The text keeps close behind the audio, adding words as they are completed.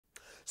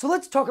So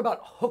let's talk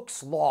about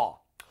Hooke's law.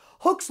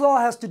 Hooke's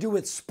law has to do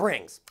with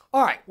springs.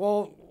 All right,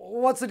 well,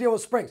 what's the deal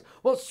with springs?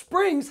 Well,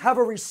 springs have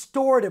a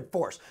restorative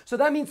force. So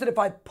that means that if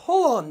I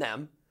pull on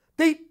them,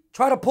 they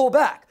try to pull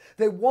back.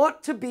 They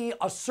want to be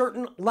a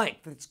certain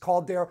length. It's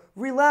called their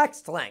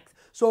relaxed length.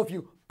 So if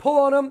you pull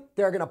on them,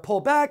 they're going to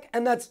pull back,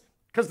 and that's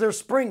because they're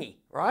springy,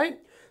 right?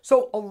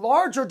 So a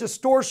larger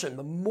distortion,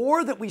 the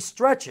more that we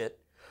stretch it,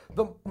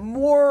 the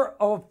more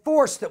of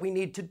force that we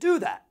need to do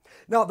that.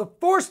 Now, the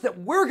force that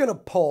we're going to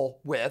pull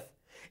with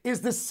is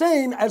the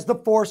same as the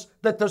force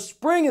that the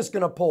spring is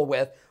going to pull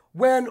with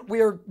when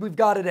we've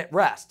got it at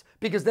rest,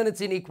 because then it's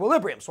in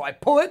equilibrium. So I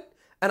pull it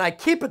and I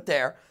keep it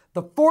there.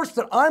 The force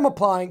that I'm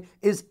applying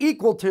is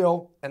equal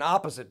to, and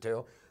opposite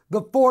to,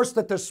 the force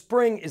that the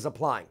spring is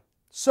applying.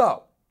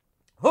 So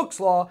Hooke's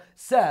law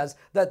says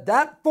that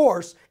that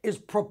force is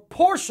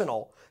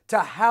proportional to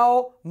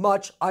how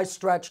much I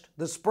stretched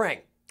the spring.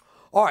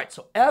 All right,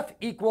 so F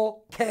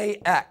equal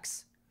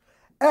Kx.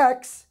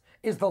 X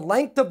is the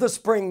length of the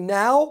spring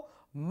now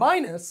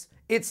minus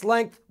its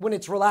length when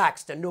it's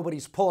relaxed and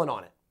nobody's pulling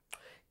on it.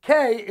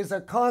 K is a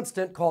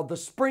constant called the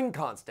spring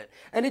constant,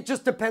 and it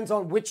just depends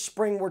on which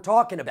spring we're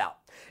talking about.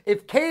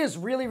 If K is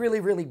really, really,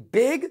 really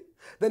big,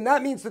 then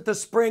that means that the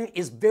spring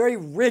is very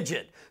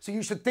rigid. So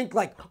you should think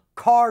like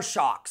car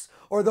shocks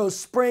or those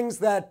springs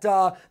that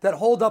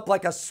hold up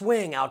like a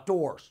swing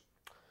outdoors.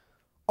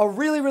 A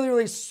really, really,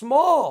 really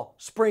small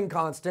spring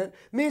constant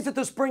means that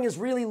the spring is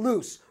really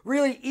loose,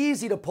 really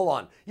easy to pull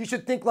on. You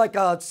should think like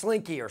a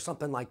slinky or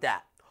something like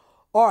that.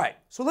 All right,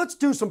 so let's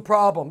do some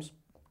problems.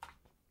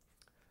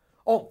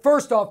 Oh,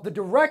 first off, the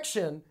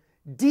direction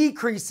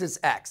decreases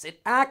X. It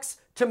acts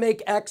to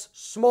make X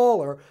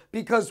smaller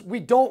because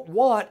we don't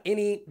want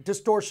any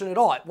distortion at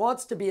all. It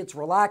wants to be its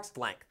relaxed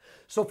length.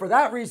 So for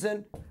that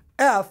reason,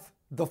 F,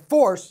 the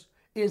force,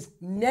 is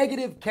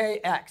negative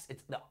Kx.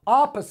 It's the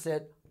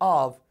opposite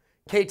of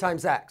K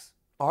times X.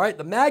 All right,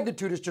 the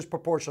magnitude is just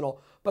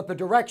proportional, but the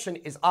direction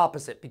is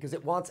opposite because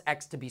it wants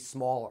X to be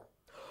smaller.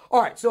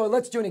 All right, so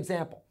let's do an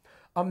example.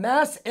 A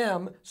mass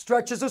M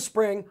stretches a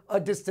spring a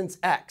distance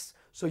X.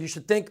 So you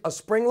should think a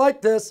spring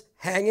like this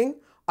hanging.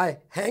 I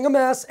hang a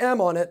mass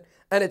M on it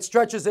and it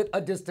stretches it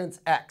a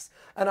distance X.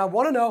 And I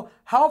want to know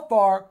how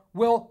far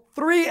will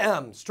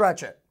 3M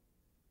stretch it?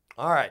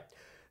 All right.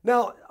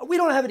 Now, we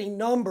don't have any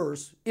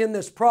numbers in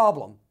this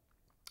problem,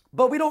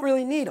 but we don't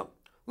really need them.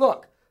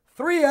 Look,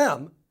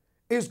 3M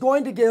is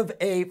going to give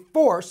a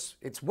force,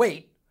 its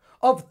weight,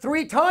 of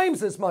 3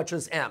 times as much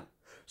as M.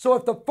 So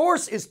if the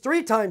force is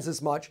 3 times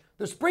as much,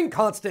 the spring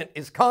constant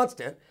is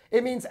constant.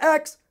 It means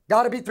X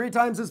got to be 3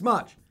 times as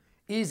much.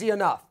 Easy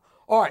enough.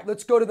 All right,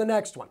 let's go to the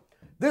next one.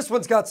 This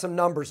one's got some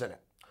numbers in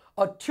it.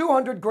 A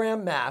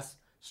 200-gram mass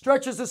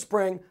stretches a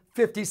spring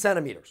 50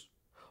 centimeters.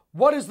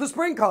 What is the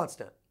spring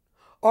constant?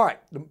 All right,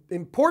 the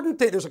important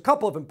thing, there's a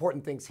couple of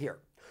important things here.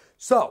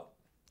 So,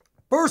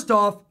 first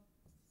off,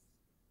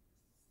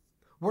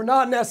 we're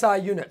not in SI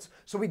units.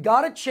 So we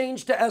got to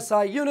change to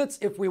SI units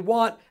if we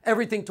want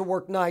everything to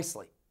work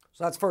nicely.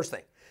 So that's first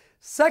thing.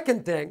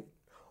 Second thing,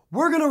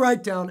 we're going to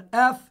write down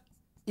F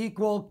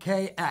equal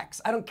Kx.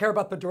 I don't care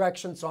about the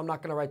direction, so I'm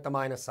not going to write the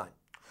minus sign.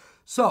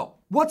 So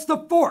what's the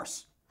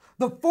force?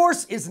 The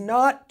force is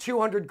not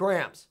 200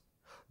 grams.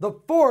 The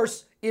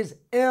force is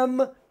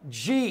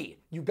mg.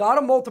 You got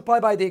to multiply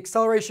by the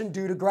acceleration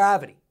due to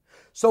gravity.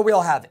 So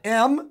we'll have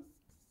m,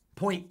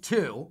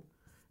 0.2,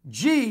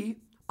 g,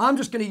 I'm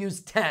just going to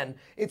use 10.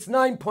 It's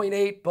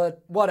 9.8,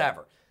 but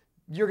whatever.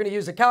 You're going to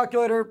use a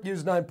calculator,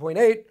 use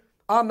 9.8.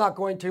 I'm not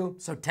going to,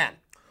 so 10.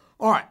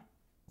 All right,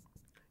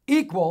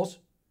 equals,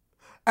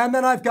 and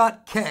then I've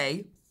got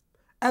k,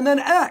 and then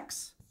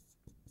x,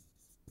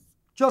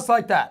 just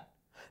like that.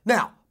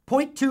 Now,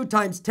 0.2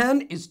 times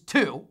 10 is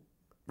 2,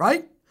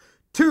 right?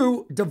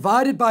 2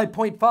 divided by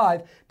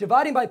 0.5.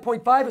 Dividing by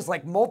 0.5 is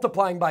like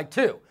multiplying by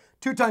 2.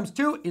 2 times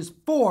 2 is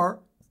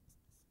 4,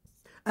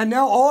 and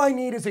now all I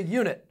need is a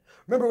unit.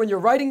 Remember, when you're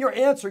writing your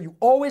answer, you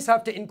always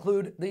have to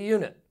include the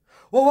unit.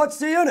 Well, what's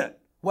the unit?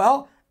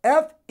 Well,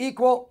 F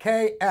equal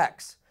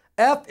Kx.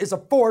 F is a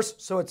force,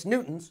 so it's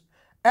newtons.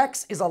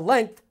 X is a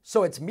length,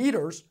 so it's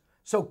meters.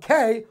 So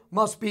K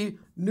must be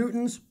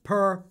newtons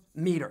per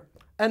meter.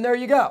 And there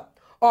you go.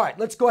 All right,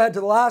 let's go ahead to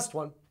the last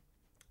one.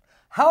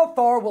 How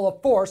far will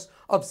a force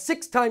of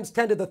 6 times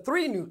 10 to the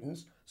 3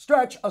 newtons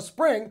stretch a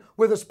spring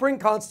with a spring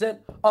constant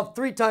of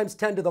 3 times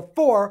 10 to the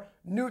 4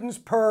 newtons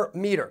per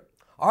meter?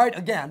 All right,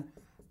 again,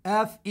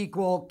 F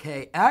equal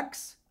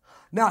Kx.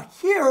 Now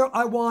here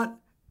I want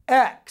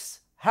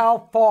X,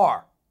 how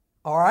far?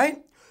 All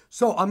right,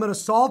 so I'm going to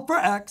solve for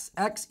X,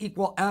 X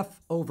equal F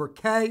over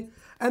K,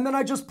 and then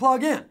I just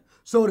plug in.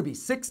 So it'll be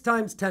 6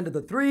 times 10 to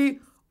the 3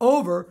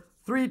 over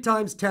 3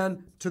 times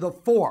 10 to the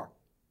 4.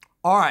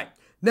 All right,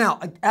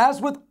 now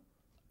as with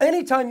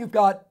any time you've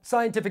got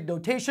scientific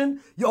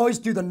notation, you always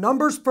do the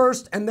numbers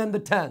first and then the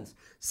tens.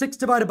 6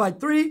 divided by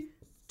 3,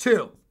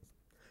 2.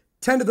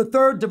 10 to the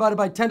third divided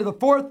by 10 to the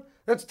fourth,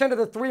 that's 10 to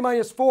the 3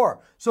 minus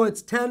 4. So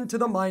it's 10 to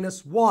the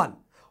minus 1.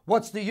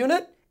 What's the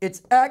unit?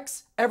 It's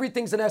X.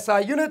 Everything's in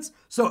SI units.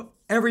 So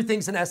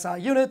everything's in SI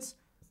units.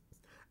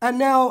 And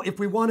now if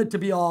we wanted to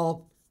be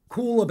all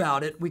cool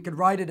about it, we could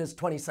write it as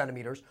 20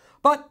 centimeters,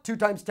 but 2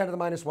 times 10 to the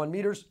minus 1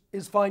 meters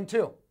is fine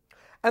too.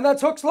 And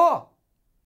that's Hooke's law.